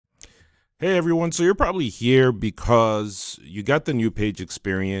Hey everyone, so you're probably here because you got the new page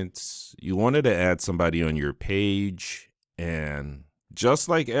experience. You wanted to add somebody on your page, and just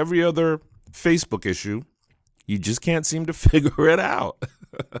like every other Facebook issue, you just can't seem to figure it out.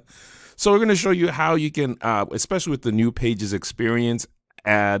 So we're going to show you how you can, especially with the new pages experience,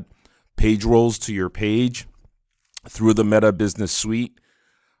 add page roles to your page through the Meta Business Suite,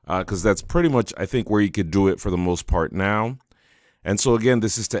 because that's pretty much, I think, where you could do it for the most part now. And so again,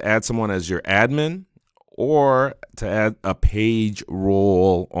 this is to add someone as your admin or to add a page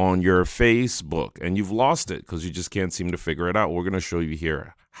role on your Facebook, and you've lost it because you just can't seem to figure it out. We're going to show you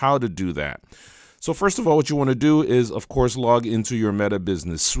here how to do that. So first of all, what you want to do is, of course, log into your Meta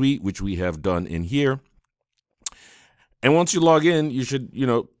Business Suite, which we have done in here. And once you log in, you should,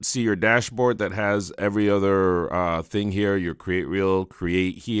 see your dashboard that has every other thing here, your create reel,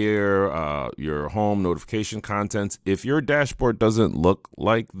 create here, your home notification contents. If your dashboard doesn't look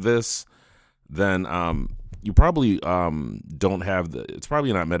like this, then you probably don't have it's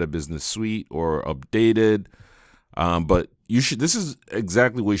probably not Meta Business Suite or updated, but this is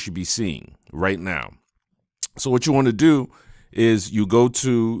exactly what you should be seeing right now. So what you want to do is you go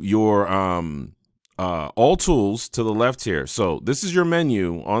to your all tools to the left here. So this is your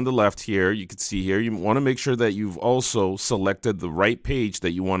menu on the left here. You can see here, you want to make sure that you've also selected the right page that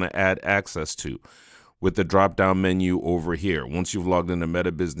you want to add access to with the drop down menu over here. Once you've logged into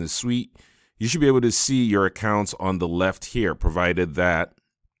Meta Business Suite, you should be able to see your accounts on the left here, provided that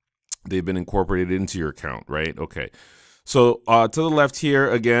they've been incorporated into your account, right? Okay. So to the left here,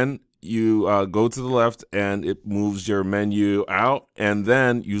 again, you go to the left and it moves your menu out, and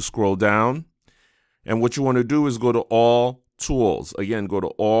then you scroll down. And what you want to do is go to all tools. Again, go to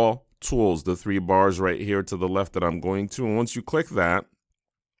all tools, the three bars right here to the left that I'm going to. And once you click that,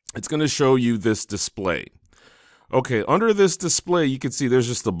 it's going to show you this display. Okay, under this display, you can see there's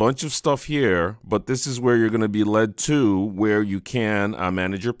just a bunch of stuff here, but this is where you're going to be led to where you can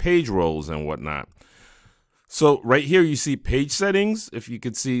manage your page roles and whatnot. So right here, you see page settings. If you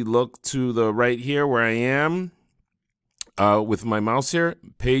could see, look to the right here where I am. With my mouse here,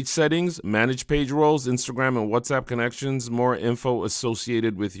 page settings, manage page roles, Instagram and WhatsApp connections, more info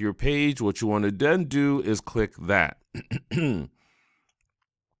associated with your page. What you want to then do is click that.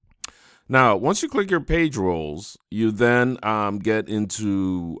 Now, once you click your page roles, you then get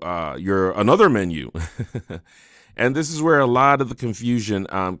into another menu. And this is where a lot of the confusion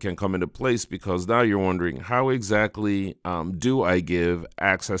can come into place, because now you're wondering, how exactly do I give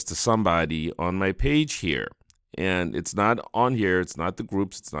access to somebody on my page here? And it's not on here, it's not the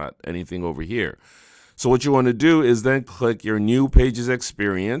groups, it's not anything over here. So what you want to do is then click your new pages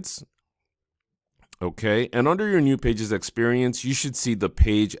experience. Okay, and under your new pages experience, you should see the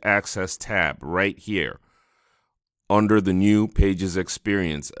page access tab right here under the new pages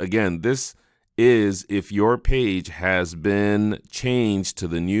experience. Again, this is if your page has been changed to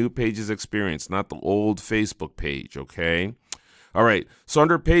the new pages experience, not the old Facebook page. Okay. All right, so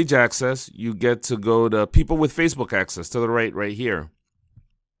under page access, you get to go to people with Facebook access to the right here.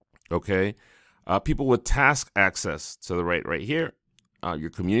 Okay, people with task access to the right here. Your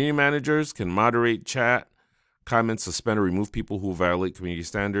community managers can moderate, chat, comment, suspend, or remove people who violate community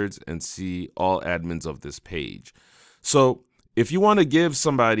standards, and see all admins of this page. So if you want to give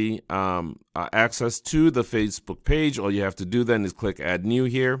somebody access to the Facebook page, all you have to do then is click Add New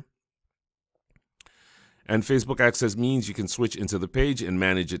here. And Facebook access means you can switch into the page and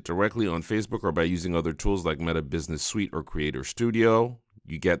manage it directly on Facebook or by using other tools like Meta Business Suite or Creator Studio.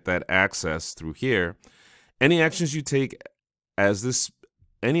 You get that access through here. Any actions you take as this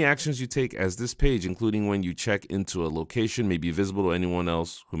page, including when you check into a location, may be visible to anyone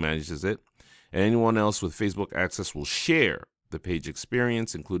else who manages it. And anyone else with Facebook access will share the page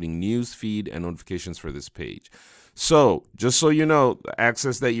experience, including news feed and notifications for this page. So just so you know, the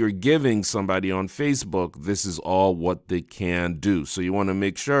access that you're giving somebody on Facebook, this is all what they can do. So you want to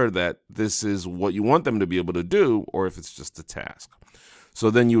make sure that this is what you want them to be able to do, or if it's just a task.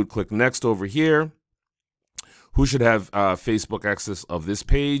 So then you would click next over here. Who should have Facebook access of this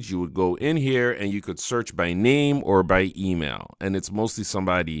page? You would go in here and you could search by name or by email. And it's mostly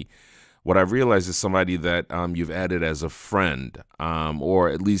somebody, what I've realized is somebody that you've added as a friend, or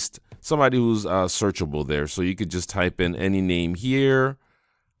at least somebody who's searchable there. So you could just type in any name here,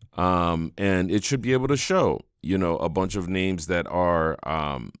 and it should be able to show, a bunch of names that are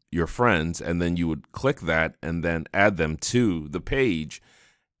your friends, and then you would click that and then add them to the page,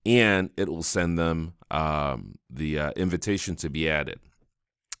 and it will send them the invitation to be added.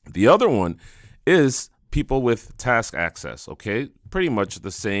 The other one is people with task access. Okay, pretty much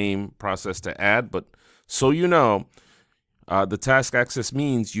the same process to add, but so The task access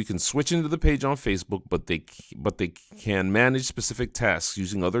means you can switch into the page on Facebook, but they can manage specific tasks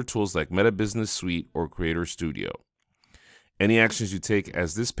using other tools like Meta Business Suite or Creator Studio. Any actions you take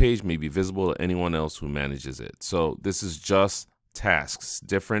as this page may be visible to anyone else who manages it. So this is just tasks,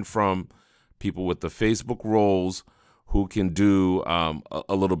 different from people with the Facebook roles who can do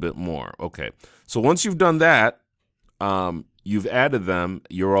a little bit more. Okay, so once you've done that, you've added them,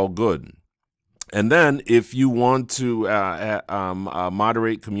 you're all good. And then if you want to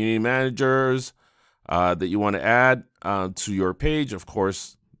moderate community managers that you want to add to your page, of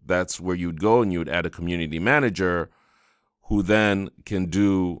course, that's where you'd go and you would add a community manager who then can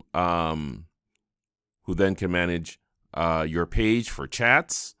do who then can manage your page for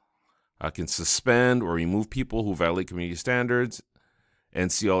chats, can suspend or remove people who violate community standards, and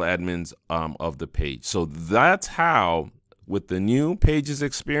see all admins of the page. So that's how, with the new Pages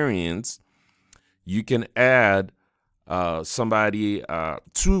experience, you can add somebody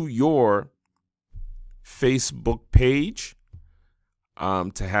to your Facebook page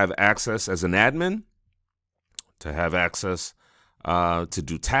to have access as an admin, to have access to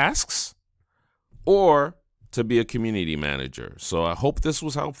do tasks, or to be a community manager. So I hope this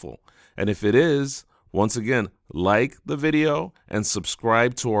was helpful. And if it is, once again, like the video and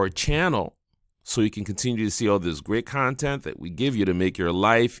subscribe to our channel so you can continue to see all this great content that we give you to make your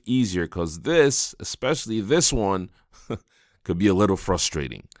life easier, because this, especially this one, could be a little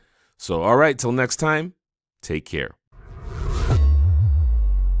frustrating. So, all right, till next time, take care.